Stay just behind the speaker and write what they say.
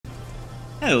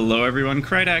Hello everyone,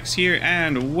 Krydax here,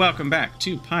 and welcome back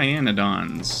to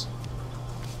pYanodon's.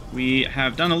 We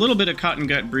have done a little bit of cotton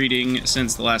gut breeding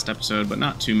since the last episode, but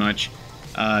not too much.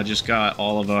 Just got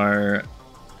all of our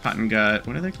cotton gut,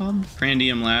 what are they called?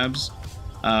 Prandium labs.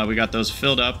 We got those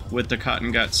filled up with the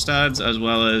cotton gut studs, as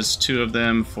well as 2 of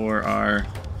them for our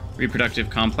reproductive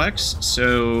complex.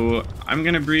 So I'm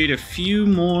gonna breed a few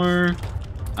more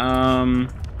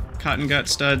cotton gut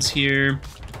studs here.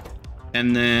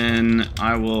 And then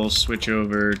I will switch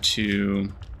over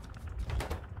to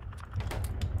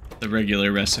the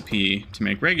regular recipe to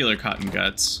make regular cotton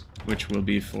guts, which will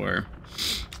be for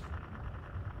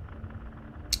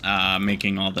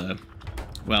making all the,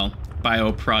 well,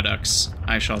 bioproducts,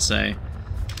 I shall say.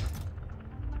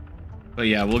 But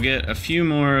yeah, we'll get a few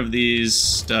more of these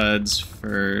studs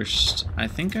first. I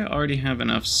think I already have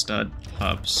enough stud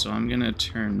pups, so I'm gonna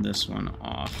turn this one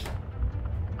off.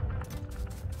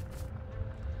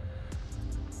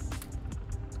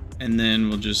 And then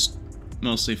we'll just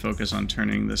mostly focus on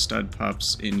turning the stud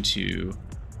pups into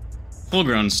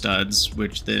full-grown studs,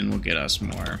 which then will get us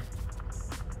more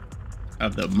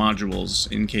of the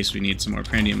modules in case we need some more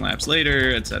Prandium labs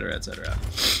later, etc., etc.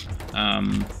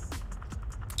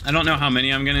 I don't know how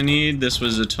many I'm gonna need. This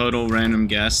was a total random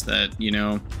guess that, you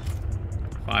know,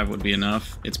 5 would be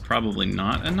enough. It's probably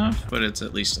not enough, but it's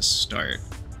at least a start.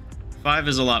 5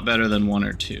 is a lot better than 1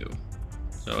 or 2.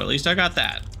 So at least I got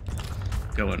that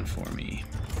going for me.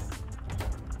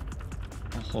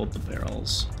 I'll hold the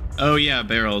barrels. Oh yeah,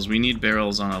 barrels. We need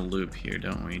barrels on a loop here,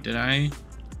 don't we? Did I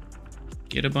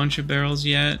get a bunch of barrels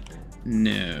yet?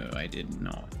 No, I did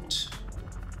not.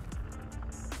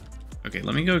 Okay,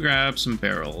 let me go grab some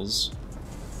barrels.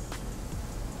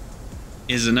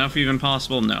 Is enough even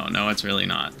possible? No, it's really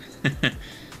not.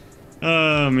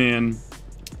 Oh man.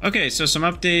 Okay, so some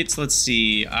updates. Let's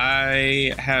see.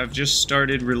 I have just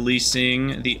started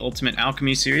releasing the Ultimate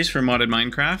Alchemy series for modded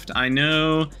Minecraft. I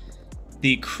know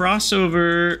the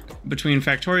crossover between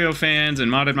Factorio fans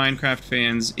and modded Minecraft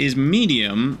fans is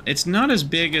medium. It's not as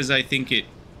big as I think it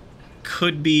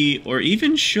could be or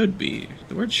even should be.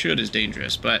 The word should is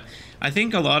dangerous, but I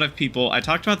think a lot of people, I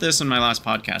talked about this in my last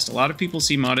podcast, a lot of people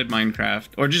see modded Minecraft,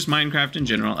 or just Minecraft in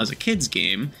general, as a kid's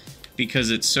game,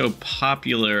 because it's so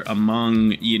popular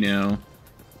among, you know,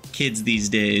 kids these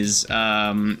days.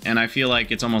 And I feel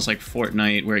like it's almost like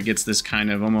Fortnite, where it gets this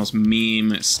kind of almost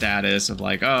meme status of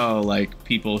like, oh, like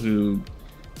people who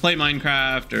play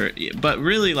Minecraft, or, but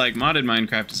really like modded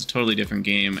Minecraft is a totally different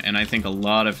game. And I think a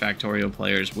lot of Factorio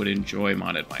players would enjoy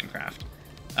modded Minecraft.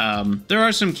 There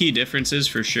are some key differences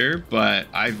for sure, but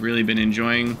I've really been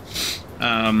enjoying, what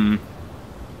am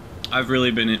I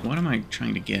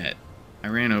trying to get? I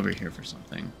ran over here for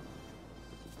something.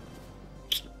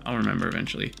 I'll remember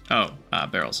eventually. Oh,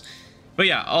 barrels. But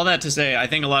yeah, all that to say, I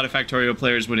think a lot of Factorio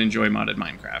players would enjoy modded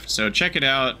Minecraft. So check it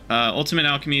out. Ultimate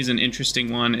Alchemy is an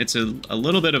interesting one. It's a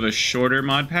little bit of a shorter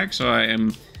mod pack, so I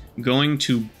am going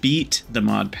to beat the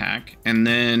mod pack. And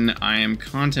then I am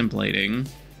contemplating,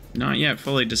 not yet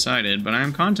fully decided, but I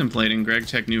am contemplating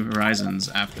GregTech New Horizons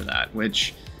after that,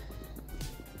 which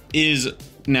is...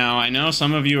 Now, I know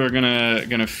some of you are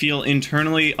gonna feel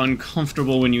internally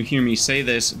uncomfortable when you hear me say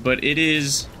this, but it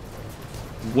is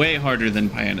way harder than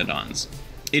pYanodon's.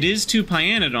 It is to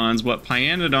pYanodon's what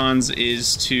pYanodon's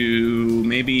is to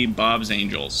maybe Bob's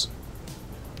Angels.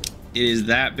 It is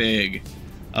that big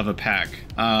of a pack.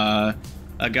 A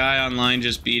guy online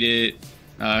just beat it,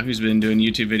 who's been doing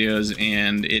YouTube videos,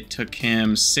 and it took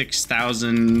him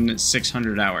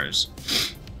 6,600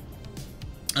 hours.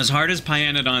 As hard as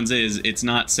pYanodon's is, it's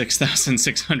not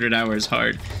 6,600 hours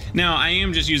hard. Now, I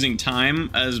am just using time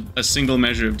as a single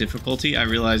measure of difficulty. I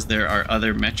realize there are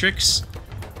other metrics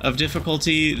of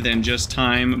difficulty than just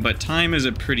time, but time is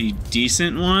a pretty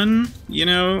decent one, you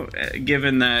know,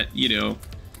 given that, you know,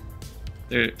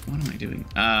 what am I doing?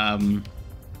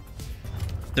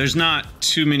 There's not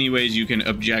too many ways you can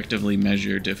objectively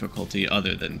measure difficulty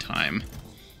other than time.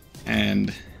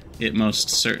 And it most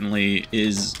certainly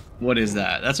is... What is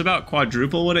that? That's about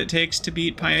quadruple what it takes to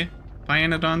beat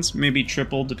pYanodon's, maybe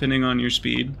triple depending on your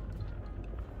speed.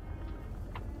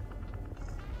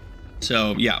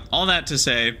 So yeah, all that to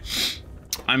say,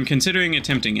 I'm considering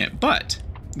attempting it, but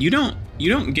you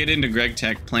don't get into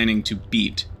GregTech planning to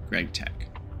beat GregTech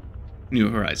New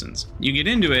Horizons. You get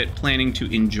into it planning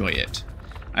to enjoy it.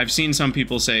 I've seen some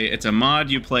people say it's a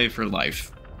mod you play for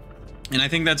life. And I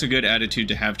think that's a good attitude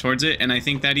to have towards it, and I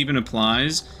think that even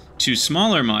applies to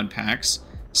smaller mod packs,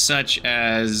 such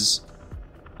as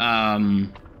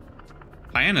pYanodon's,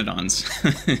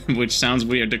 which sounds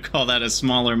weird to call that a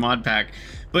smaller mod pack,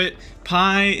 But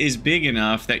Pi is big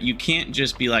enough that you can't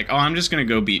just be like, oh, I'm just going to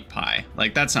go beat Pi.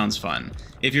 Like, that sounds fun.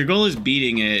 If your goal is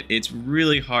beating it, it's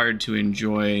really hard to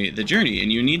enjoy the journey.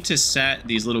 And you need to set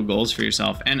these little goals for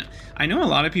yourself. And I know a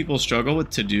lot of people struggle with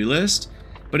to-do list,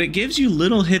 but it gives you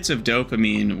little hits of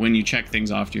dopamine when you check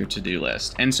things off your to-do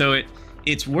list. And so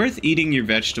it's worth eating your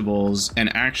vegetables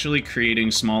and actually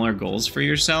creating smaller goals for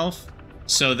yourself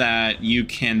so that you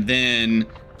can then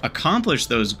accomplish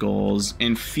those goals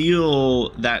and feel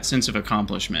that sense of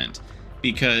accomplishment.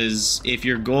 Because if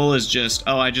your goal is just,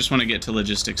 oh, I just want to get to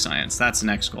logistics science, that's the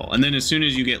next goal. And then as soon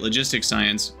as you get logistics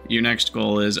science, your next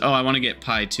goal is, oh, I want to get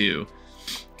Pi 2,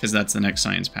 because that's the next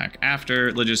science pack.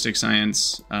 After logistics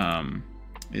science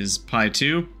is Pi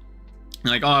 2.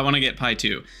 Like, oh, I want to get Pi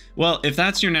 2. Well, if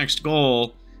that's your next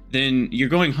goal, then you're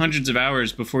going hundreds of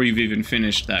hours before you've even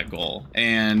finished that goal.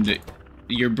 And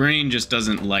your brain just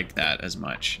doesn't like that as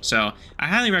much. So I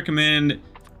highly recommend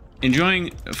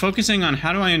focusing on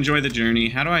how do I enjoy the journey,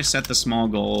 how do I set the small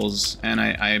goals, and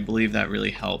I believe that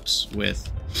really helps with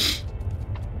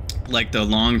like the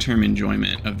long-term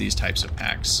enjoyment of these types of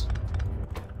packs.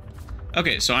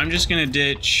 Okay, so I'm just gonna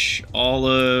ditch all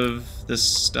of the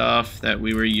stuff that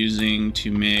we were using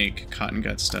to make cotton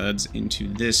gut studs into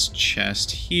this chest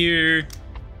here.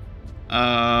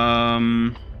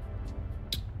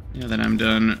 Now that I'm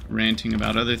done ranting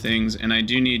about other things, and I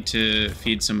do need to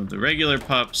feed some of the regular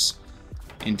pups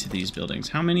into these buildings.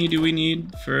 How many do we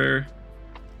need for...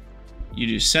 You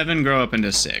do 7 grow up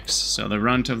into 6, so the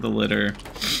runt of the litter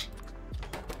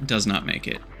does not make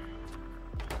it.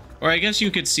 Or I guess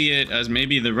you could see it as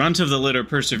maybe the runt of the litter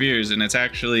perseveres, and it's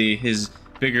actually his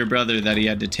bigger brother that he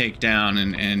had to take down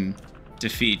and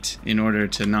defeat in order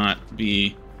to not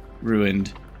be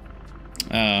ruined.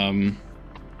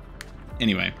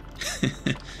 Anyway.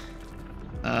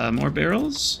 More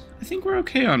barrels? I think we're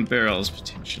okay on barrels,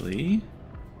 potentially.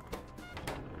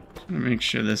 Just want to make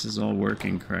sure this is all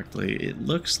working correctly. It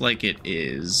looks like it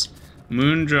is.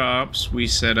 Moondrops we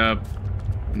set up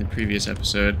in the previous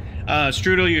episode.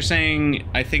 Strudel, you're saying,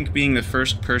 I think being the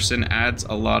first person adds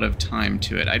a lot of time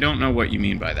to it. I don't know what you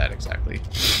mean by that exactly.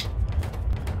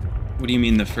 What do you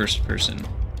mean the first person?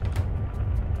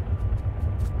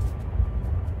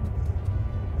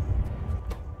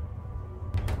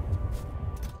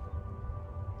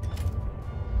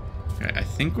 Okay, I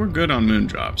think we're good on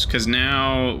moondrops, because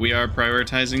now we are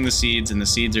prioritizing the seeds, and the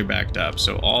seeds are backed up.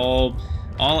 So all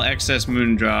excess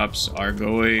moondrops are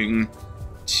going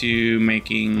to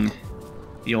making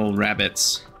the old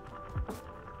rabbits.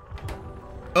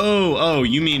 Oh,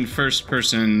 you mean first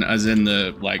person as in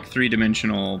the, like,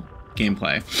 3-dimensional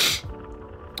gameplay.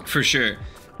 For sure.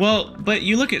 Well, but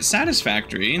you look at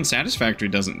Satisfactory, and Satisfactory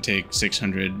doesn't take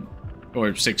 600...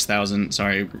 or 6,000,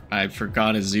 sorry, I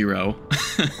forgot a 0.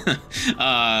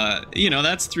 You know,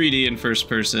 that's 3D in first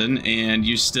person, and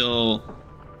you still,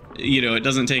 you know, it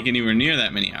doesn't take anywhere near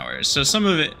that many hours. So some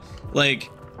of it, like,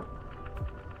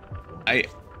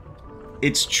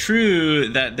 it's true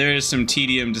that there is some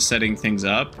tedium to setting things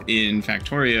up in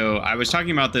Factorio. I was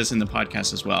talking about this in the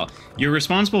podcast as well. You're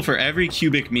responsible for every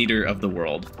cubic meter of the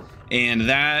world, and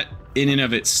that in and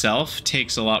of itself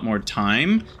takes a lot more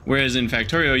time, whereas in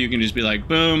Factorio you can just be like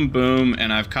boom, boom,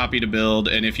 and I've copied a build,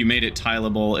 and if you made it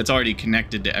tileable, it's already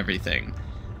connected to everything.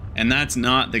 And that's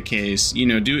not the case, you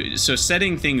know. So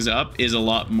setting things up is a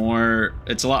lot more,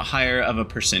 it's a lot higher of a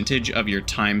percentage of your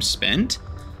time spent.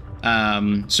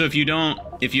 So if you don't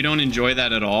enjoy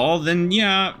that at all, then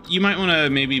yeah, you might want to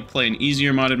maybe play an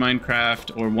easier modded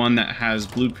Minecraft, or one that has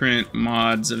blueprint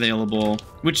mods available,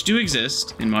 which do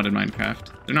exist in modded Minecraft.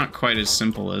 They're not quite as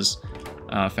simple as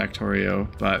Factorio,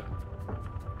 but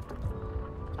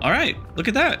all right, look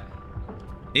at that.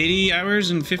 80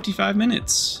 hours and 55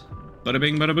 minutes. Bada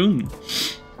bing, bada boom.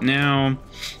 Now,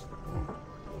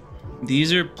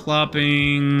 these are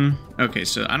plopping... Okay,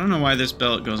 so I don't know why this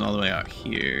belt goes all the way out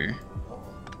here.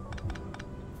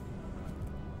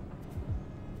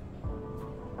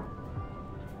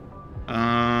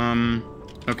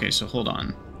 Okay, so hold on.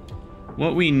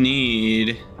 What we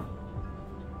need...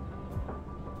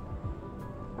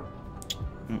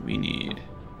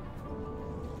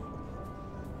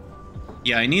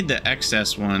 Yeah, I need the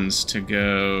excess ones to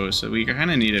go, so we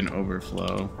kind of need an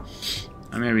overflow.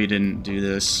 I maybe didn't do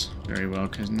this very well,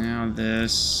 because now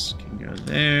this can go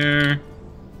there.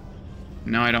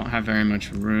 Now I don't have very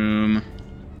much room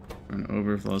for an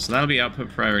overflow, so that'll be output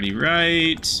priority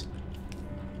right.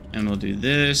 And we'll do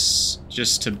this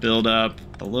just to build up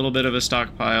a little bit of a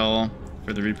stockpile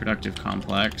for the reproductive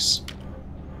complex.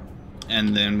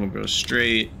 And then we'll go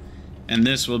straight. And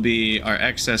this will be our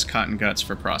excess cotton guts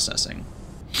for processing.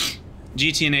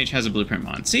 GTNH has a blueprint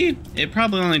mod. See, it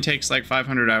probably only takes like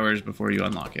 500 hours before you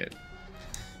unlock it.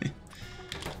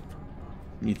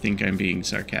 You think I'm being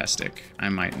sarcastic? I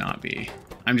might not be.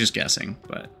 I'm just guessing,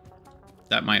 but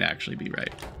that might actually be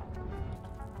right.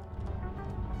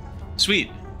 Sweet.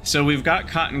 So we've got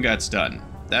cotton guts done.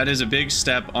 That is a big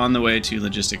step on the way to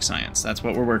logistic science. That's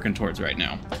what we're working towards right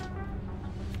now.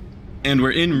 And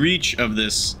we're in reach of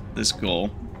this goal.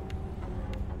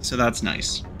 So that's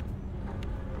nice.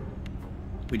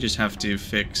 We just have to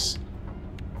fix...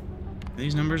 Are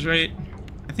these numbers right?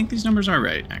 I think these numbers are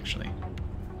right, actually.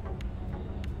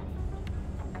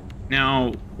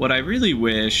 Now, what I really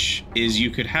wish is you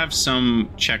could have some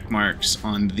check marks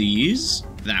on these.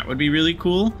 That would be really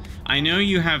cool. I know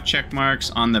you have check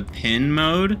marks on the pin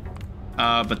mode,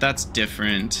 but that's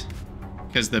different.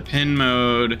 Because the pin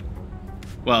mode,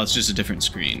 well, it's just a different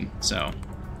screen. So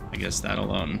I guess that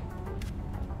alone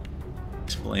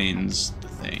explains the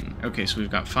thing. Okay, so we've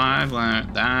got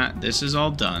 5, this is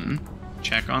all done.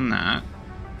 Check on that.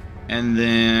 And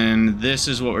then this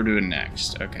is what we're doing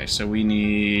next. Okay, so we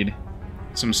need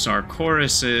some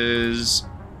Sarcoruses,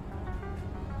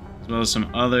 as well as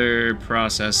some other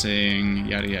processing,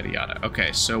 yada, yada, yada.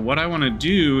 Okay, so what I want to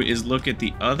do is look at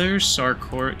the other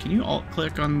Sarcorus. Can you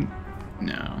alt-click on...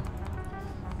 No.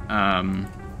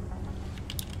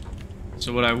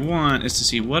 So what I want is to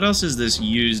see what else is this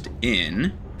used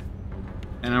in,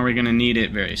 and are we going to need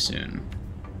it very soon?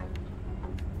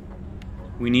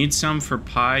 We need some for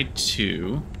Pi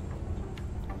 2,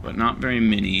 but not very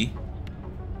many.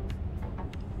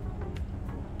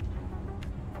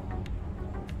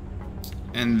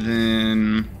 And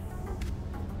then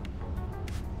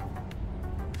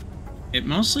it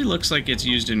mostly looks like it's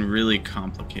used in really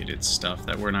complicated stuff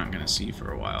that we're not going to see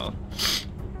for a while.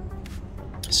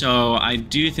 So I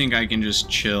do think I can just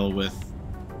chill with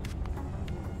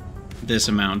this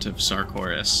amount of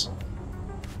Sarcorus.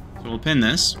 So we'll pin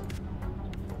this.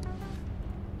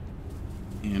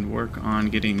 And work on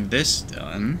getting this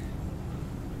done.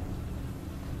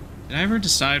 Did I ever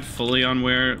decide fully on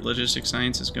where logistic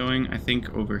science is going? I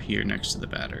think over here next to the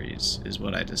batteries is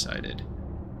what I decided.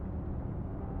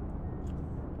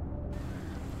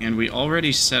 And we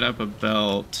already set up a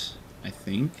belt, I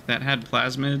think, that had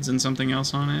plasmids and something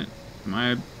else on it.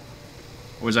 Or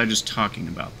was I just talking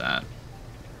about that?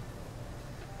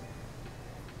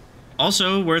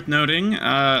 Also, worth noting,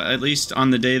 at least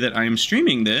on the day that I am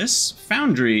streaming this,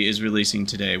 Foundry is releasing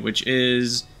today, which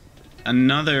is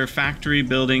another factory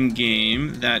building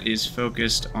game that is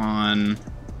focused on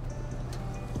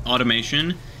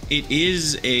automation. It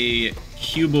is a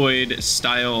cuboid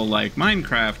style like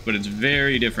Minecraft, but it's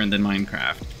very different than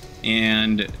Minecraft.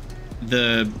 And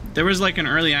there was like an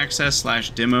early access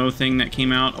 / demo thing that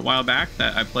came out a while back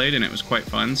that I played, and it was quite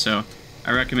fun. So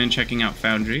I recommend checking out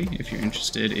Foundry if you're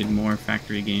interested in more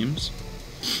factory games.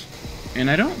 And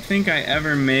I don't think I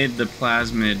ever made the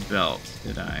plasmid belt,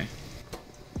 did I?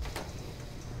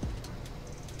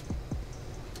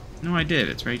 No, I did.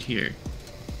 It's right here.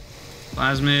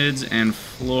 Plasmids and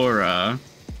flora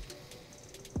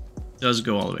does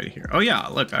go all the way to here. Oh yeah,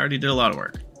 look, I already did a lot of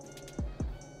work.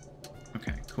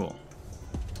 Okay, cool.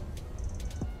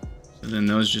 So then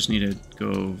those just need to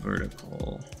go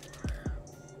vertical.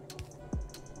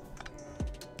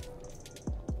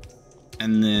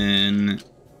 And then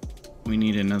we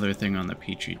need another thing on the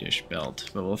Petri dish belt,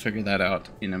 but we'll figure that out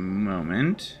in a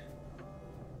moment.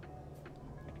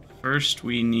 First,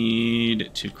 we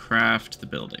need to craft the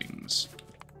buildings.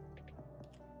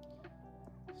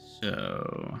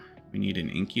 So we need an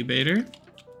incubator.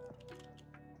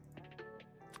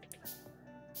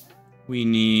 We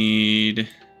need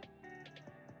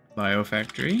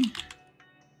biofactory.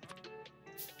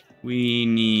 We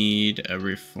need a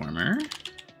reformer.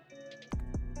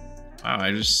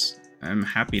 Wow, I'm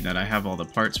happy that I have all the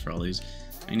parts for all these.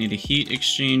 I need a heat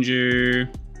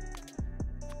exchanger.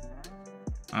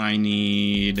 I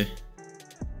need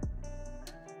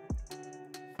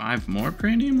 5 more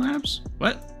Prandium labs?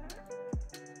 What?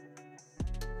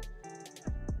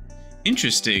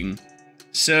 Interesting.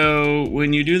 So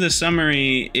when you do the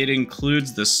summary, it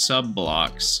includes the sub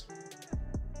blocks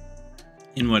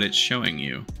in what it's showing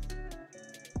you.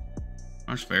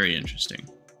 That's very interesting.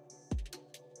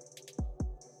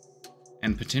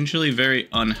 And potentially very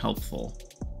unhelpful.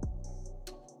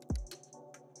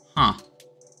 Huh.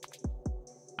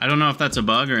 I don't know if that's a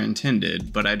bug or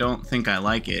intended, but I don't think I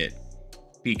like it.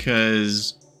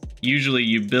 Because usually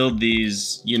you build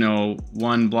these, you know,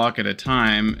 1 block at a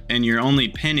time, and you're only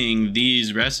pinning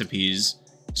these recipes,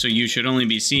 so you should only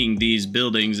be seeing these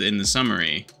buildings in the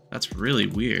summary. That's really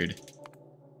weird.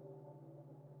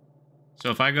 So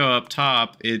if I go up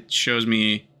top, it shows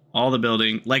me all the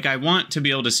building. Like, I want to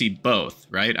be able to see both,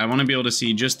 right? I want to be able to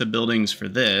see just the buildings for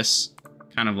this.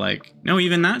 Kind of like, no,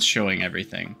 even that's showing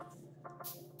everything.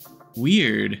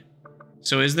 Weird.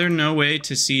 So is there no way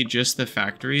to see just the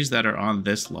factories that are on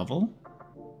this level?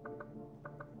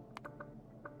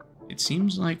 It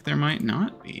seems like there might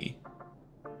not be.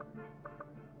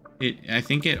 I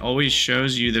think it always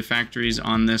shows you the factories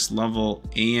on this level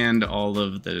and all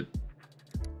of the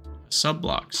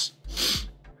sub-blocks.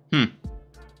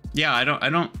 Yeah, I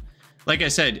don't, like I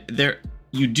said,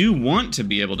 you do want to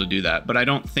be able to do that, but I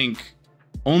don't think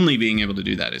only being able to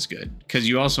do that is good, because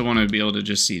you also want to be able to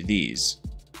just see these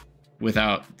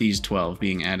without these 12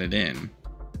 being added in,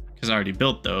 because I already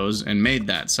built those and made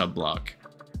that sub-block.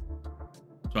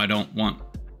 So I don't want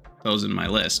those in my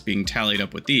list being tallied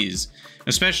up with these.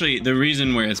 Especially the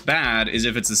reason where it's bad is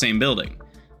if it's the same building,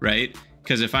 right?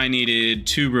 Because if I needed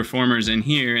 2 reformers in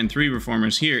here and 3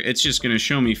 reformers here, it's just going to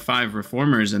show me 5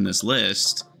 reformers in this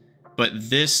list. But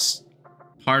this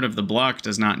part of the block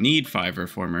does not need 5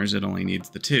 reformers, it only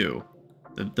needs the 2.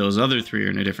 Those other 3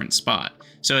 are in a different spot.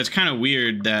 So it's kind of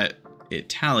weird that it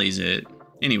tallies it.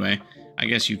 Anyway, I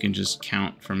guess you can just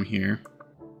count from here.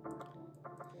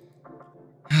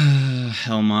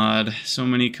 Hellmod. So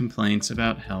many complaints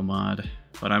about Hellmod.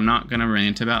 But I'm not going to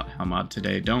rant about Hellmod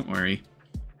today. Don't worry.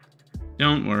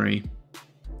 Don't worry.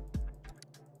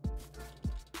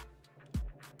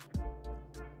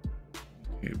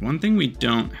 Okay, one thing we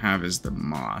don't have is the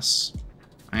moss.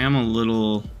 I am a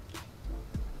little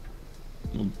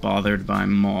bothered by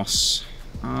moss.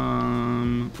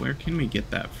 Where can we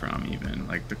get that from even?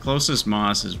 Like, the closest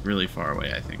moss is really far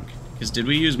away, I think. Because did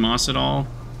we use moss at all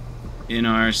in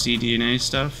our cDNA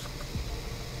stuff?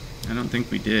 I don't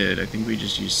think we did. I think we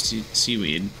just used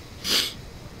seaweed.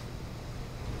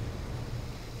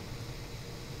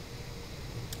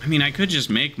 I mean, I could just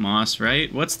make moss,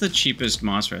 right? What's the cheapest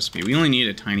moss recipe? We only need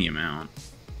a tiny amount.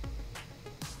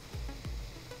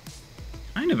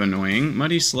 Kind of annoying.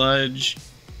 Muddy sludge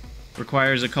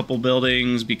requires a couple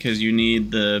buildings because you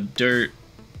need the dirt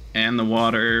and the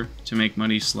water to make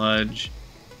muddy sludge.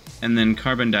 And then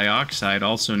carbon dioxide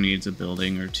also needs a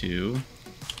building or 2.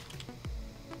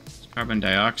 Carbon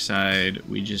dioxide,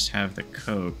 we just have the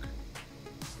coke.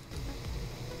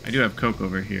 I do have coke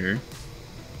over here.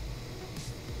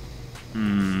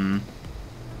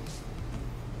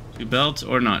 To belt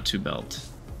or not to belt?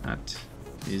 That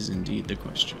is indeed the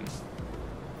question.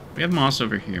 We have moss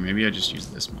over here. Maybe I just use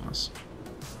this moss.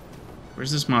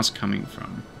 Where's this moss coming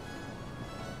from?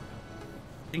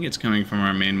 I think it's coming from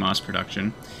our main moss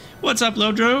production. What's up,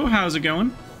 Lodro? How's it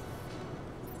going?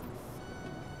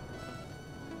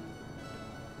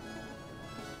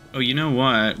 Oh, you know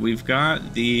what? We've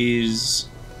got these...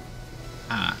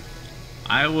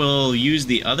 I will use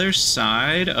the other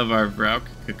side of our Vrauk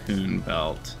cocoon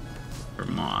belt for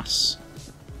moss.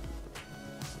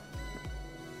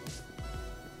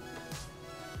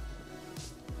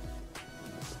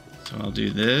 So I'll do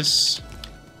this.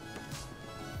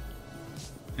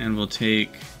 And we'll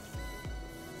take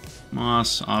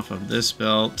moss off of this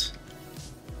belt.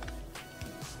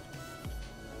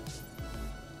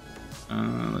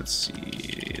 Let's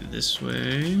see, this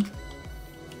way.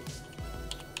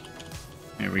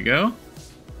 There we go.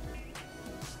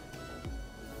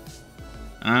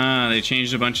 They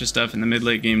changed a bunch of stuff in the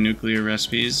mid-late game nuclear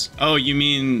recipes. Oh, you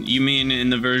mean in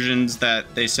the versions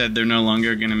that they said they're no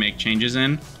longer gonna make changes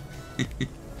in?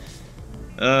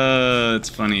 It's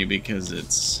funny because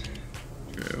it's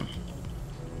true.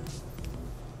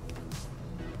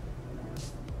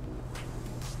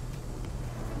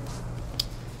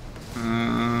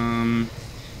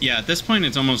 Yeah, at this point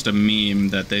it's almost a meme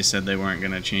that they said they weren't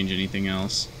going to change anything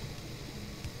else.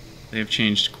 They've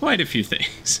changed quite a few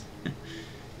things.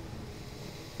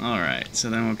 Alright, so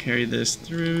then we'll carry this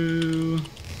through.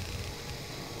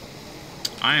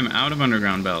 I am out of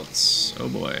underground belts. Oh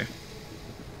boy.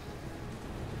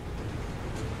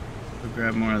 We'll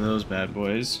grab more of those bad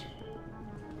boys.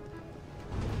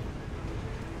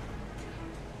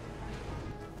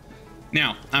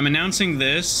 Now, I'm announcing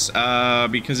this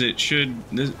because it should...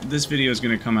 This video is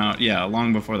going to come out, yeah,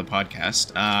 long before the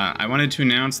podcast. I wanted to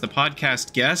announce the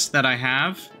podcast guest that I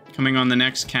have coming on the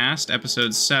next cast,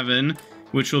 episode 7,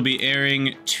 which will be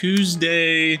airing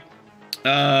Tuesday,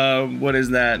 what is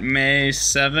that, May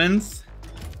 7th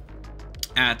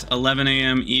at 11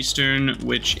 a.m. Eastern,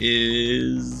 which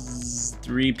is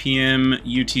 3 p.m.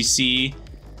 UTC.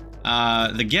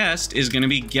 The guest is going to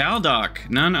be Galdoc,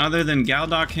 none other than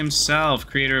Galdoc himself,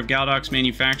 creator of Galdoc's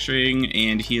Manufacturing,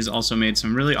 and he has also made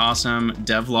some really awesome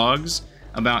devlogs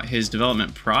about his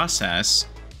development process.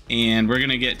 and we're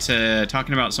gonna get to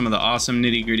talking about some of the awesome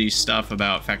nitty-gritty stuff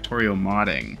about Factorio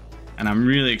modding. And I'm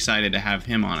really excited to have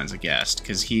him on as a guest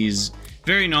because he's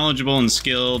very knowledgeable and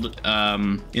skilled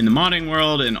in the modding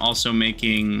world, and also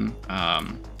making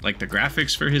like the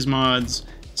graphics for his mods.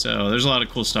 So there's a lot of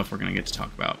cool stuff we're gonna get to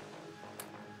talk about.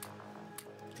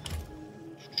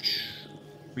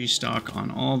 Restock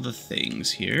on all the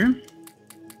things here.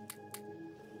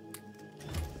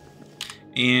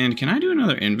 And can I do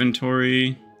another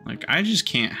inventory? Like, I just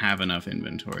can't have enough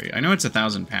inventory. I know it's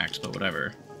 1,000 packs, but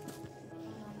whatever.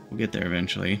 We'll get there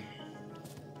eventually.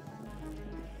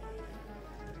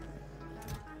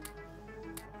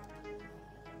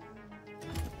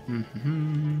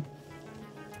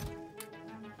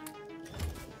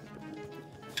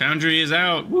 Foundry is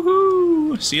out.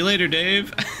 Woohoo! See you later,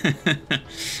 Dave.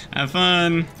 Have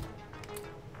fun.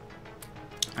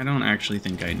 I don't actually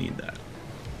think I need that.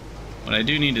 What I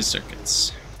do need is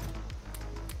circuits.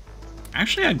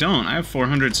 Actually, I don't. I have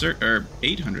 800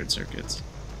 circuits.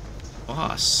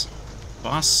 Boss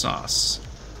sauce.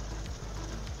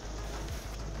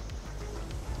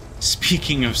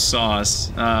 Speaking of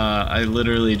sauce, I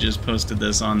literally just posted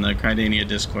this on the Crydania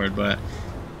Discord, but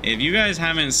if you guys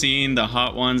haven't seen the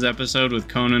Hot Ones episode with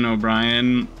Conan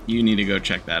O'Brien, you need to go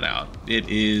check that out. It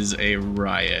is a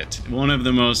riot. One of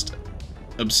the most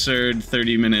absurd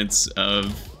 30 minutes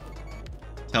of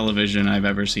television I've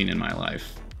ever seen in my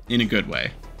life. In a good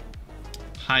way.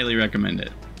 Highly recommend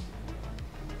it.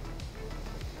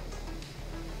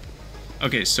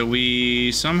 Okay, so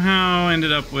we somehow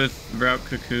ended up with route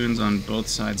cocoons on both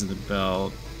sides of the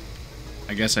belt.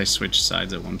 I guess I switched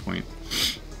sides at one point.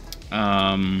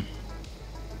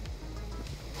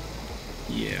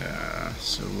 Yeah,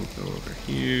 so we'll go over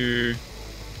here.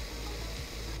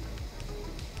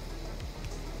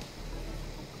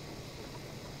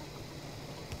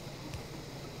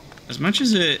 As much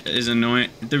as it is annoying,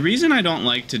 the reason I don't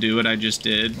like to do what I just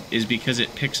did is because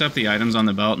it picks up the items on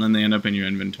the belt and then they end up in your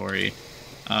inventory.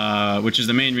 Which is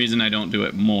the main reason I don't do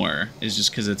it more, is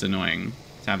just because it's annoying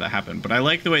to have that happen. But I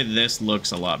like the way this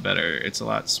looks a lot better. It's a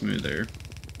lot smoother.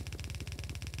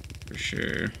 For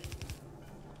sure.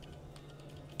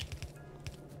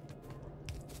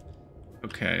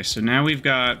 Okay, so now we've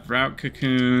got route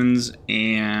cocoons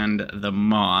and the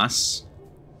moss.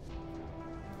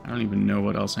 I don't even know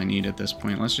what else I need at this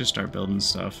point. Let's just start building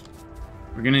stuff.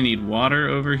 We're gonna need water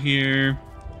over here.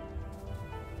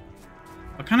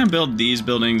 I'll kind of build these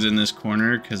buildings in this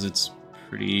corner because it's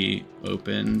pretty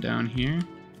open down here.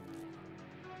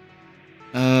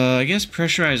 I guess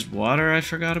pressurized water I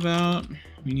forgot about.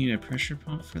 We need a pressure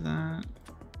pump for that. I'm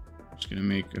just gonna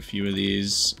make a few of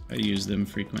these. I use them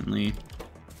frequently.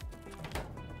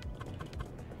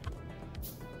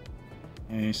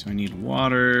 Okay, so I need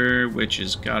water, which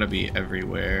has got to be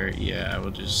everywhere. Yeah,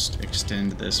 we'll just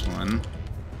extend this one.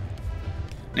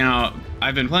 Now,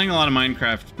 I've been playing a lot of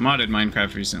Minecraft, modded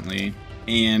Minecraft recently,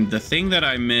 and the thing that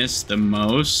I miss the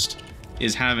most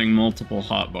is having multiple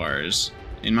hotbars.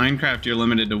 In Minecraft, you're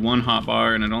limited to one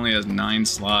hotbar, and it only has 9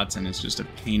 slots, and it's just a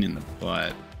pain in the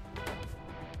butt.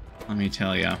 Let me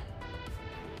tell ya.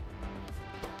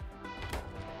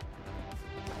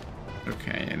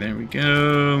 Okay, there we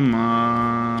go.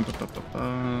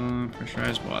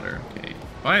 Pressurized water. Okay.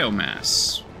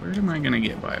 Biomass. Where am I gonna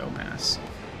get biomass?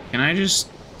 Can I just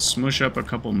smush up a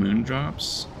couple moon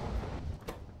drops?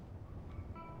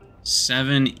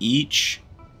 7 each.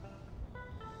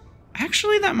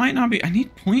 Actually, that might not be. I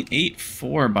need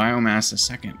 0.84 biomass a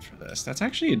second for this. That's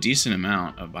actually a decent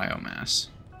amount of biomass.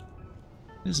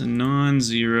 It is a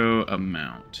non-zero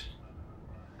amount.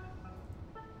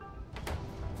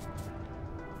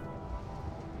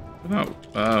 What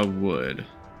about wood?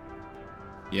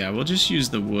 Yeah, we'll just use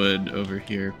the wood over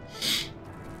here.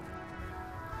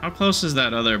 How close is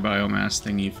that other biomass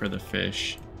thingy for the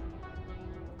fish?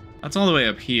 That's all the way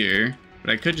up here, but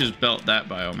I could just belt that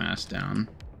biomass down.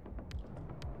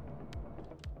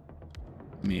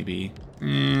 Maybe.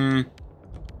 No.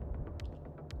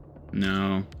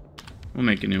 We'll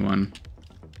make a new one.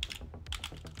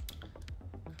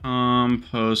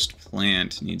 Compost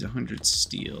plant needs 100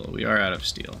 steel. We are out of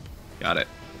steel. Got it.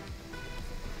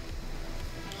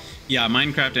 Yeah,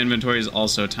 Minecraft inventory is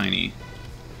also tiny.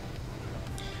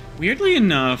 Weirdly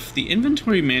enough, the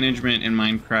inventory management in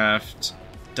Minecraft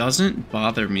doesn't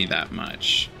bother me that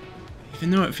much, even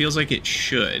though it feels like it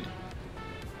should.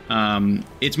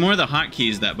 It's more the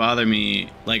hotkeys that bother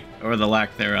me, like, or the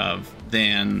lack thereof,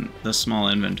 than the small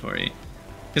inventory.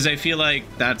 Because I feel like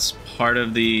that's part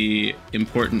of the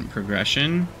important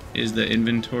progression, is the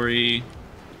inventory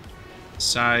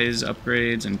size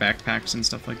upgrades and backpacks and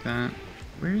stuff like that.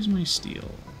 Where's my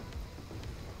steel?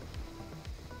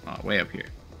 Oh, way up here.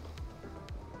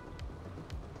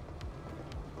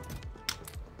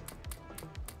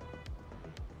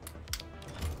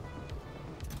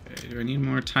 Okay, do I need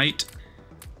more tight?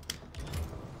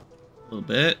 A little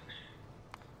bit.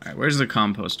 Alright, where's the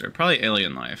composter? Probably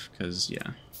alien life, because,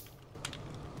 yeah.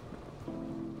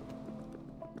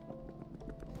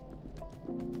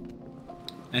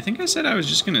 I think I said I was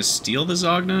just going to steal the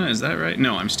Zogna, is that right?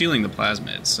 No, I'm stealing the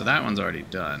plasmids, so that one's already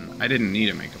done. I didn't need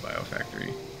to make a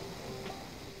biofactory.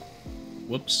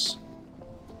 Whoops.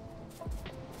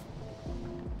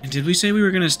 And did we say we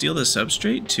were going to steal the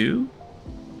substrate too?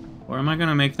 Or am I going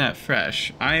to make that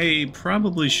fresh? I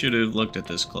probably should have looked at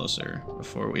this closer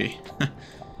before we...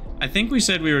 I think we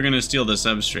said we were going to steal the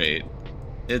substrate.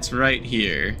 It's right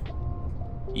here.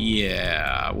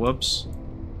 Yeah, whoops.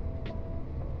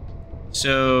 So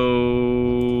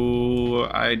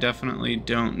I definitely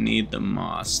don't need the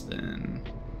moss then.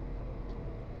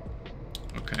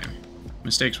 Okay,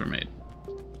 mistakes were made.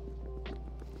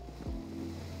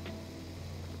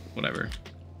 Whatever.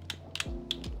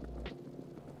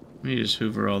 Let me just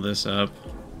hoover all this up.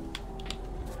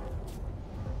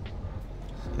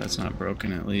 That's not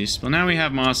broken at least. Well, now we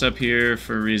have moss up here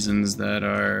for reasons that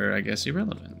are, I guess,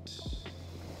 irrelevant.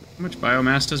 How much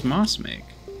biomass does moss make?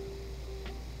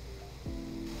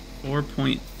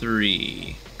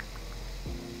 4.3.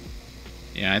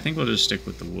 Yeah, I think we'll just stick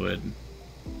with the wood.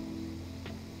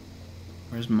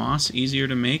 Or is moss easier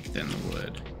to make than the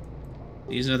wood?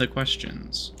 These are the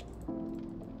questions.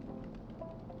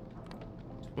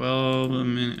 12 a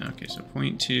minute. Okay, so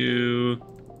 0.2.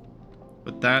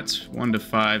 But that's 1 to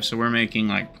 5, so we're making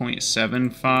like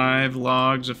 0.75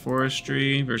 logs of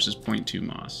forestry versus 0.2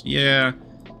 moss. Yeah,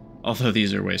 although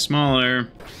these are way smaller,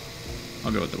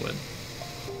 I'll go with the wood.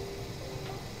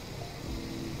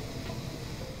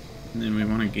 And then we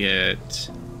want to get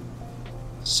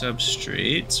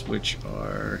substrates, which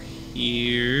are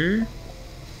here,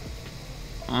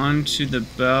 onto the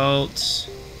belt.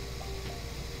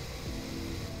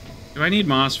 Do I need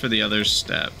moss for the other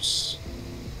steps?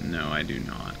 No, I do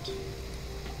not.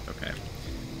 Okay.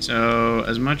 So,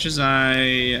 as much as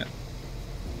I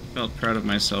felt proud of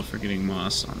myself for getting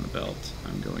moss on the belt,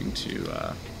 I'm going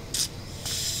to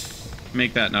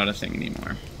make that not a thing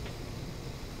anymore.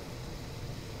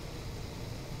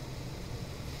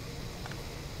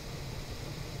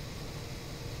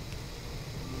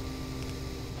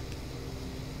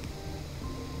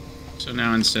 So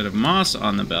now instead of moss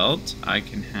on the belt, I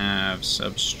can have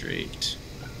substrate.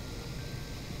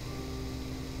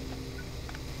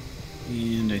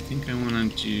 And I think I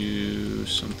want to do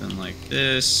something like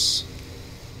this.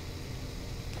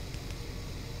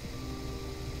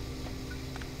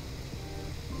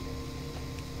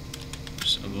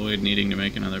 Just avoid needing to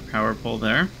make another power pole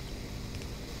there.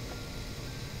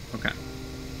 Okay.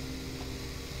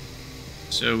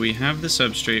 So we have the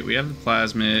substrate, we have the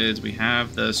plasmids, we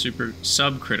have the super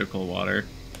subcritical water.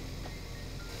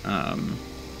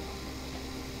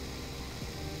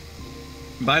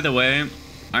 By the way,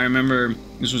 I remember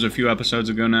this was a few episodes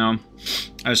ago now.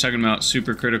 I was talking about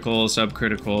supercritical,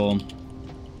 subcritical,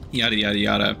 yada yada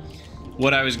yada.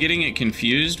 What I was getting it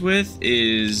confused with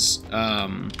is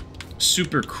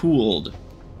supercooled.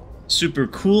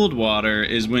 Supercooled water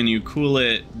is when you cool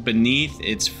it beneath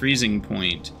its freezing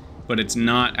point, but it's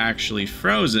not actually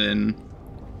frozen.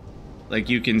 Like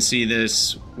you can see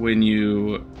this when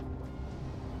you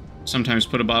sometimes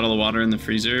put a bottle of water in the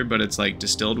freezer, but it's like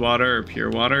distilled water or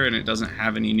pure water, and it doesn't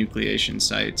have any nucleation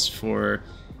sites for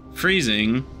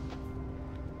freezing.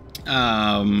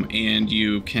 And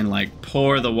you can like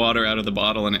pour the water out of the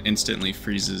bottle and it instantly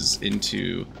freezes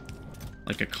into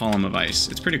like a column of ice.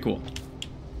 It's pretty cool.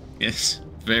 It's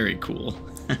very cool.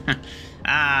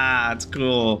 Ah, it's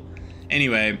cool.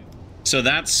 Anyway, so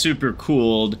that's super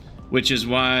cooled, which is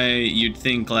why you'd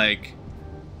think like,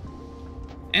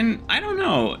 and I don't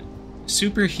know,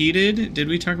 superheated, did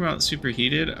we talk about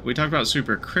superheated? We talked about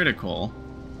supercritical,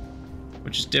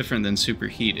 which is different than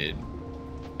superheated.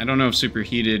 I don't know if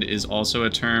superheated is also a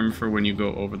term for when you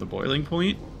go over the boiling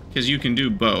point, because you can do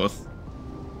both.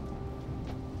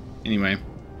 Anyway,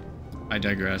 I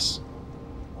digress.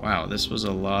 Wow, this was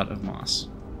a lot of moss.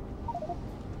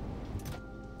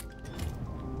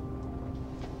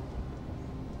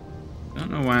 I don't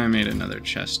know why I made another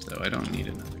chest, though. I don't need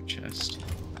another chest.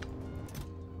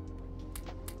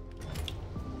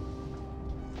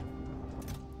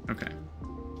 Okay.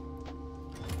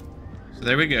 So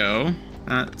there we go.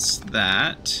 That's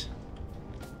that.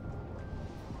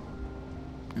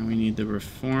 And we need the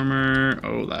reformer.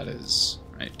 Oh, that is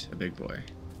right, a big boy.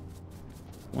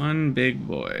 One big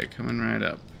boy coming right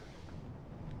up.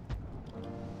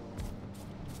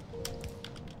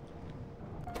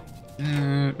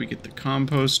 We get the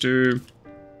composter.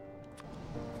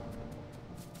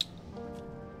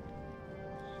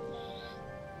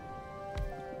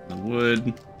 The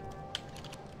wood.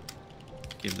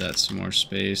 Give that some more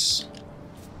space.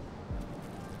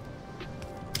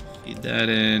 Feed that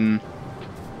in.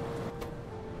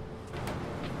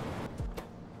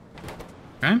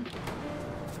 Okay.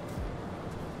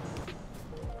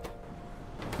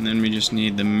 And then we just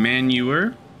need the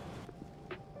manure.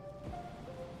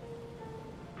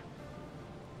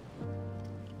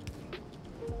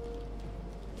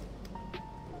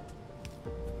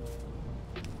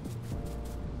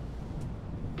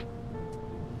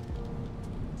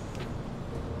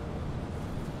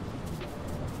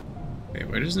 Wait,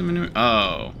 where does the manure?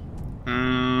 Oh.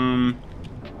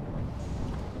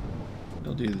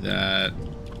 We'll do that.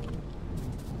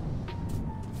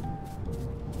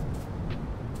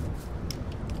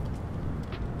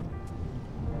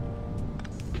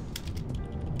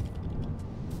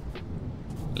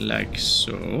 Like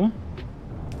so.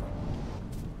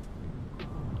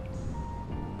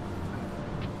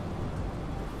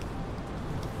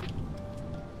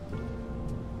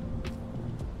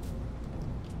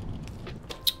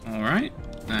 All right,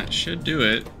 that should do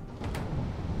it.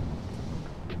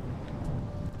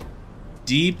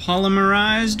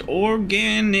 Depolymerized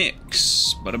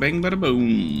organics. Bada bing, bada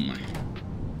boom.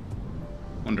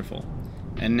 Wonderful.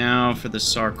 And now for the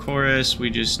Sarcorus, we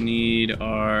just need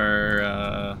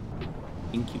our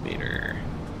incubator.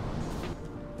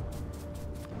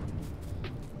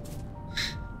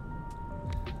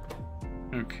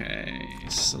 Okay,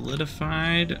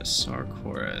 solidified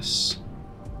Sarcorus.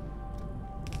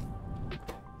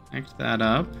 Connect that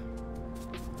up.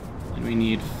 And we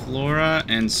need flora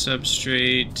and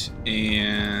substrate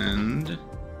and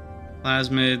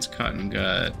plasmids, cotton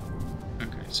gut.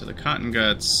 Okay, so the cotton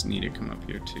guts need to come up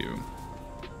here too.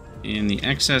 And the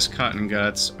excess cotton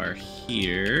guts are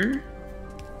here.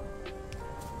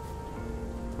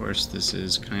 Of course, this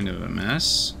is kind of a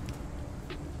mess.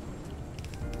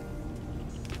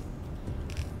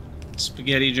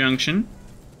 Spaghetti junction.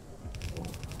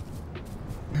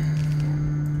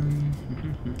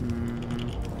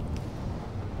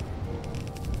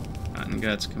 Cotton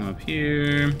guts come up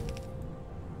here.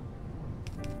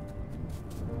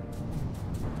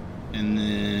 And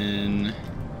then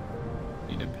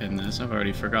need to pin this. I've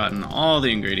already forgotten all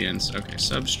the ingredients. Okay,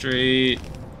 substrate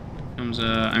comes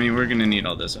up. I mean, we're gonna need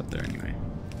all this up there anyway.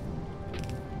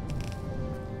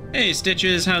 Hey,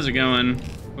 Stitches, how's it going?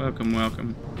 Welcome,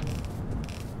 welcome.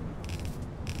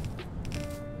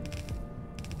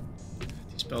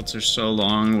 These belts are so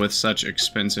long with such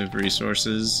expensive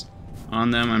resources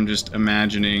on them. I'm just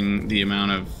imagining the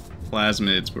amount of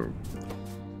plasmids we're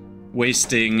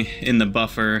wasting in the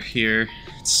buffer here.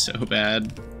 It's so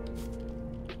bad.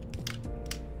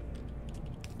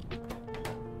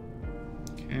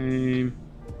 Okay.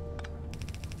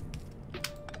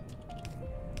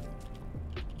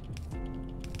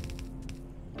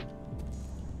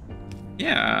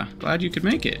 Yeah, glad you could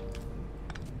make it.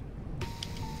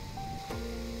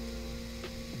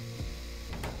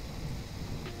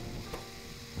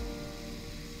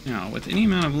 Now, with any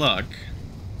amount of luck,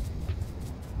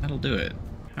 that'll do it.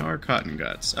 How are cotton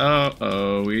guts?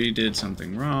 Uh-oh, we did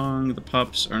something wrong. The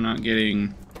pups are not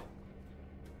getting...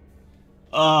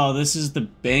 Oh, this is the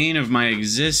bane of my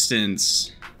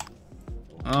existence.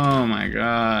 Oh my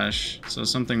gosh. So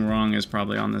something wrong is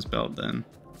probably on this belt then.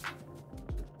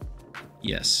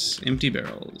 Yes, empty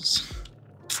barrels.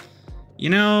 You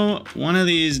know, one of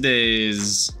these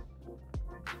days...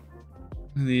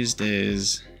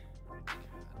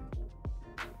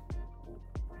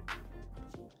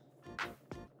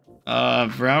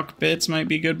 Vrauk bits might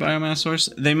be good biomass source.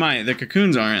 They might. The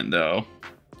cocoons aren't, though.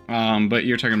 But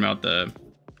you're talking about the...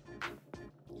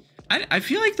 I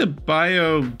feel like the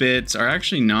bio bits are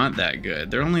actually not that good.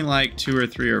 They're only like 2 or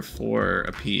 3 or 4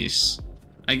 a piece.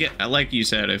 Like you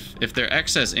said, if they're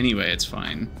excess anyway, it's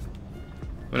fine.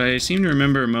 But I seem to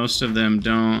remember most of them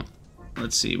don't...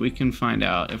 Let's see, we can find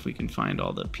out if we can find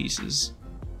all the pieces.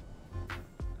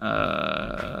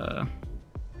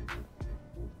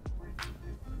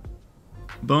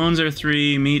 Bones are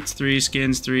 3, meats 3,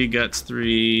 skins 3, guts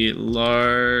 3,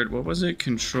 lard... What was it?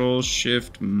 Control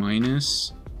Shift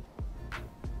minus?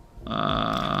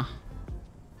 It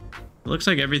looks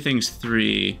like everything's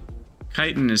 3.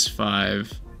 Chitin is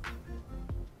 5.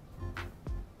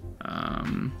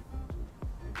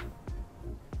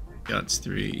 Guts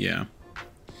 3, yeah.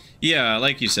 Yeah,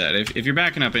 like you said, if you're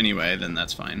backing up anyway, then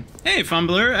that's fine. Hey,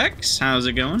 Fumbler X, how's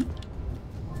it going?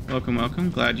 Welcome,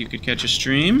 welcome. Glad you could catch a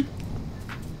stream.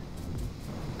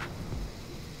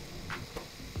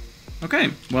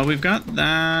 Okay, well, we've got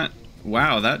that.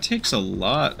 Wow, that takes a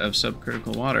lot of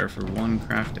subcritical water for one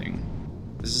crafting.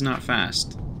 This is not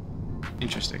fast.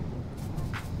 Interesting.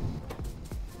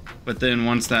 But then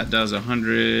once that does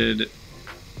 100,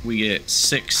 we get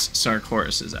 6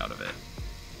 Sarcoruses out of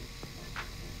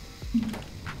it.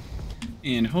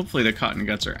 And hopefully the cotton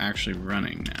guts are actually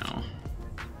running now.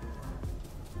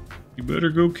 You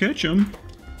better go catch them.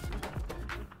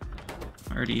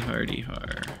 Hardy, hardy,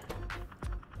 har.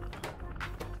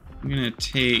 I'm gonna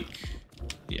take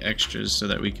the extras so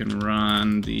that we can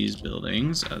run these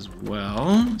buildings as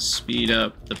well. Speed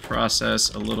up the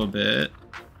process a little bit.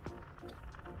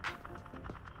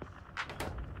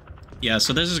 Yeah,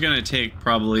 so this is gonna take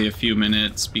probably a few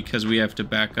minutes because we have to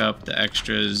back up the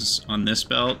extras on this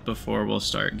belt before we'll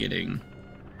start getting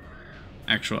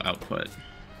actual output.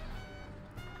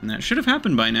 And that should have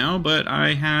happened by now, but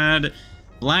I had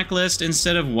blacklist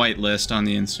instead of whitelist on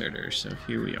the inserter, so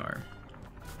here we are.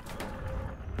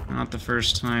 Not the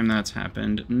first time that's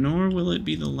happened, nor will it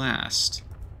be the last.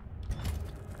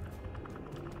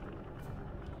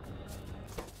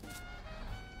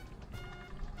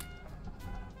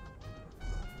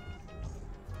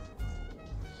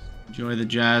 Enjoy the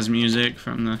jazz music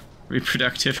from the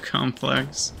reproductive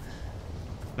complex.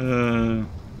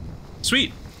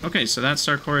 Sweet! Okay, so that's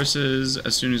Sarcorus's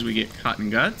as soon as we get cotton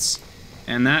guts.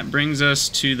 And that brings us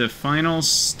to the final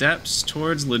steps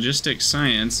towards logistics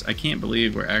science. I can't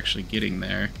believe we're actually getting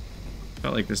there.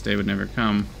 Felt like this day would never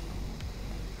come.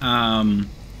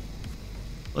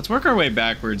 Let's work our way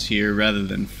backwards here rather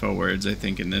than forwards. I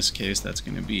think in this case that's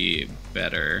going to be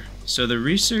better. So the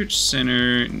research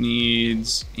center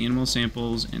needs animal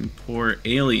samples and poor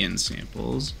alien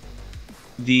samples.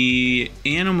 The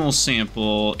animal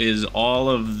sample is all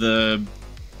of the...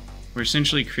 We're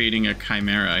essentially creating a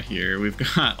chimera here. We've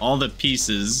got all the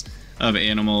pieces of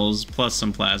animals plus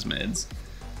some plasmids.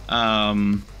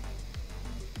 The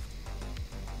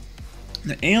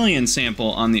alien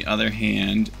sample, on the other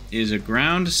hand, is a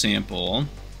ground sample,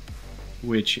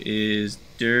 which is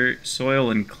dirt, soil,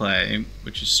 and clay,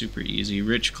 which is super easy.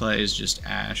 Rich clay is just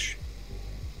ash.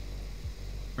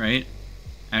 Right?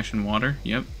 Ash and water,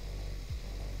 yep.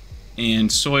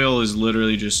 And soil is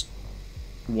literally just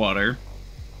water.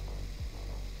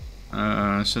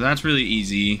 So that's really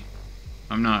easy.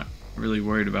 I'm not really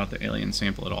worried about the alien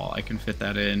sample at all. I can fit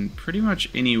that in pretty much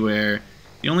anywhere.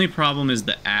 The only problem is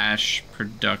the ash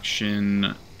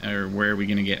production, or where are we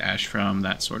going to get ash from,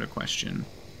 that sort of question.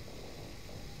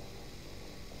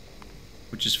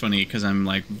 Which is funny because I'm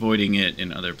like voiding it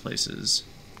in other places.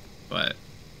 But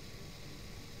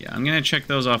yeah, I'm going to check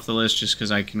those off the list just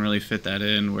because I can really fit that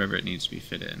in wherever it needs to be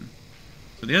fit in.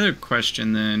 So the other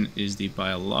question then is the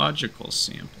biological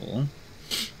sample.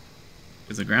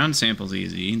 Because the ground sample is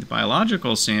easy. The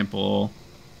biological sample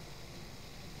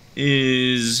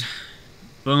is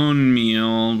bone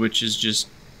meal, which is just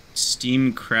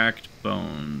steam cracked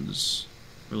bones.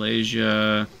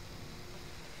 Ralasia,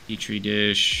 petri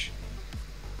dish,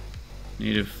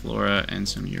 native flora, and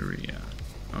some urea.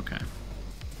 Okay.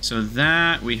 So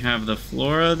that, we have the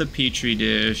flora, the petri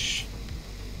dish.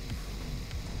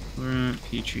 Flora,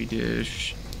 petri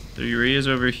dish. The urea's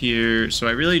over here, so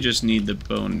I really just need the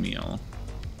bone meal.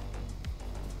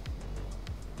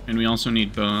 And we also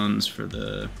need bones for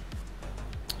the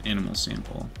animal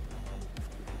sample.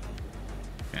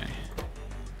 Okay.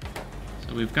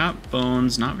 So we've got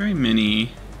bones, not very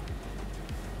many.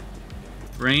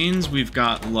 Brains we've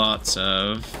got lots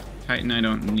of. Chitin I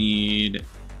don't need.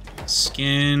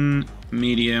 Skin,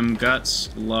 medium. Guts,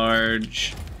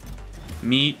 large.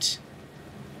 Meat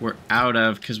we're out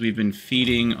of because we've been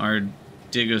feeding our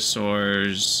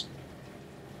digosaurs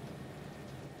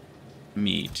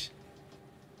meat.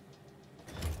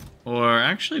 Or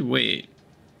actually, wait.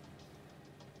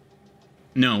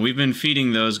 No, we've been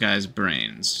feeding those guys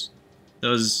brains.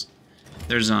 They're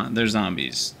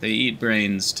zombies. They eat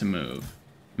brains to move.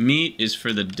 Meat is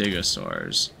for the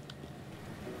digosaurs.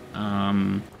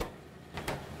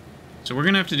 So we're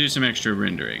gonna have to do some extra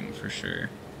rendering for sure.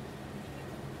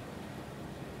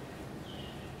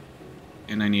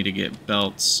 And I need to get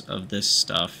belts of this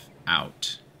stuff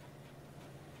out,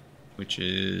 which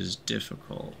is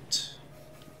difficult,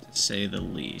 to say the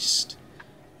least.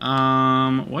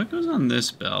 What goes on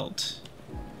this belt?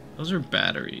 Those are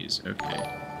batteries,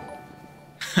 okay.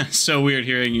 So weird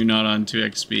hearing you not on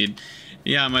 2x speed.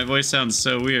 Yeah, my voice sounds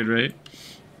so weird, right?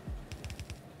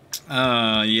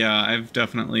 Yeah, I've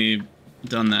definitely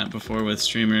done that before with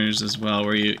streamers as well,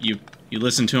 where you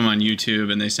listen to them on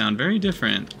YouTube and they sound very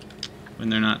different when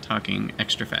they're not talking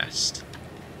extra fast.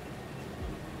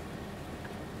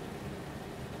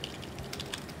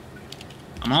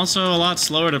 I'm also a lot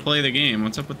slower to play the game.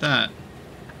 What's up with that?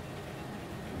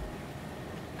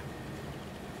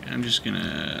 I'm just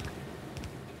gonna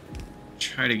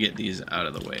try to get these out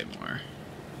of the way more.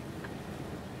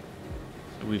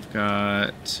 So we've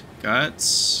got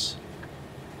guts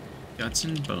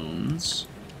and bones.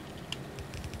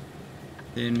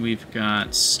 Then we've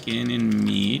got skin and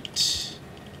meat.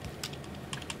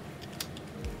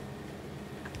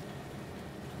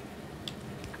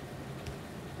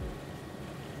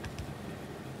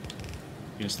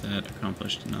 Guess that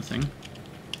accomplished nothing.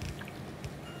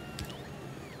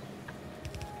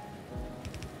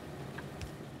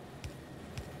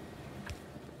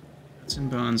 Guts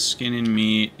and bones, skin and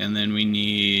meat, and then we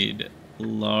need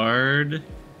lard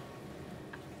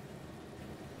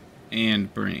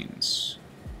and brains.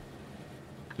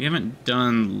 We haven't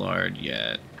done lard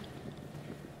yet.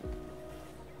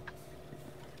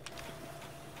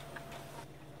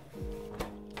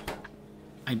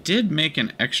 I did make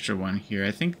an extra one here.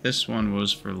 I think this one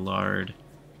was for lard.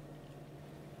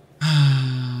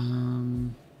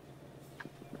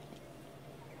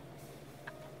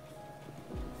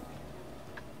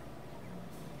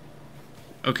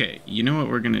 Okay, you know what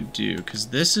we're gonna do, because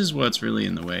this is what's really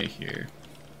in the way here.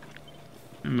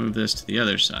 I'm gonna move this to the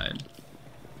other side.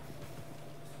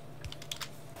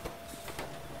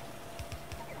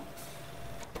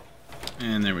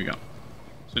 And there we go.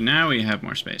 So now we have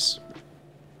more space.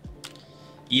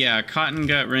 Yeah, cotton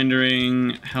gut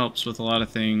rendering helps with a lot of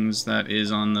things. That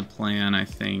is on the plan, I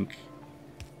think,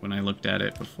 when I looked at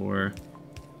it before.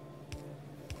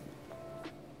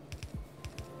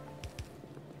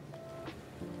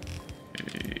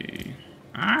 Okay.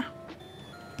 Ah!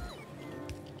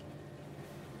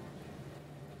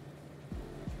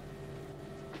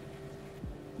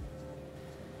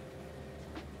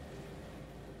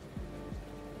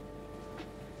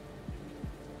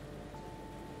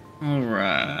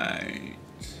 Alright.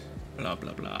 Blah,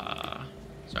 blah, blah.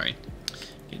 Sorry.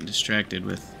 Getting distracted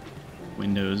with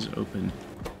windows open.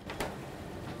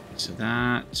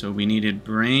 So we needed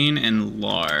brain and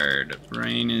lard.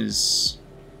 Brain is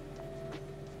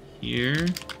here.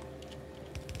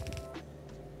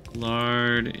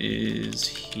 Lard is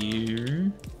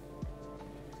here.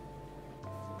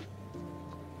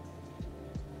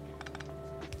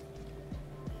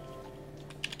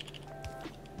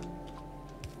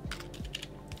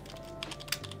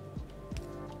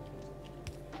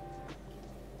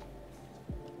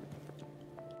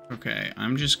 Okay,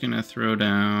 I'm just gonna throw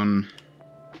down...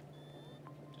 Did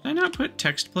I not put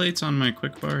text plates on my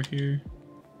quick bar here?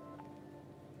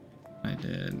 I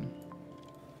did.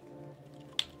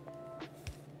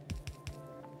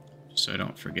 Just so I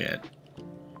don't forget.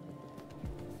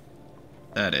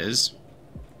 That is.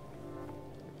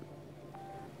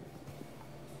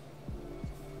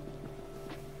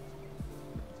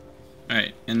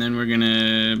 Alright, and then we're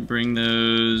gonna bring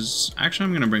those... Actually,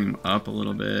 I'm gonna bring them up a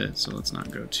little bit, so let's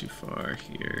not go too far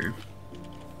here.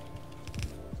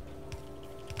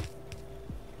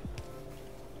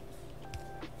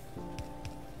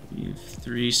 Leave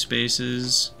 3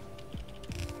 spaces.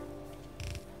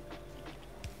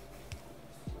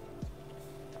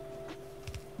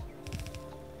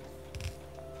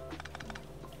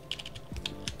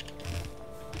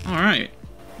 Alright.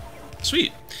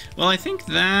 Sweet. Well, I think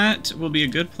that will be a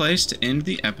good place to end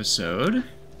the episode.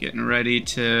 Getting ready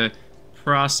to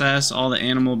process all the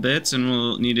animal bits, and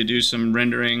we'll need to do some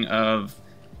rendering of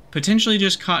potentially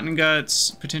just cotton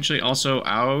guts, potentially also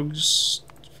augs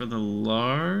for the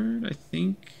lard, I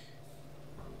think.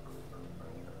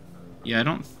 Yeah, I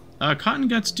don't... cotton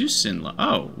guts do sin...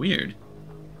 Oh, weird.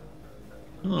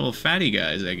 Little fatty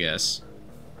guys, I guess.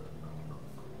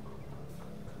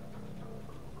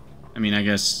 I mean, I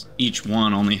guess each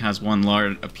one only has 1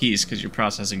 lard a piece because you're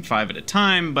processing 5 at a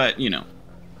time, but, you know.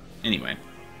 Anyway.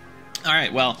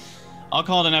 Alright, well, I'll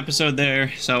call it an episode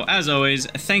there. So, as always,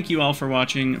 thank you all for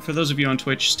watching. For those of you on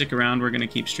Twitch, stick around. We're going to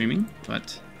keep streaming.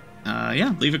 But,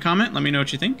 yeah, leave a comment. Let me know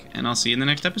what you think, and I'll see you in the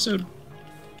next episode.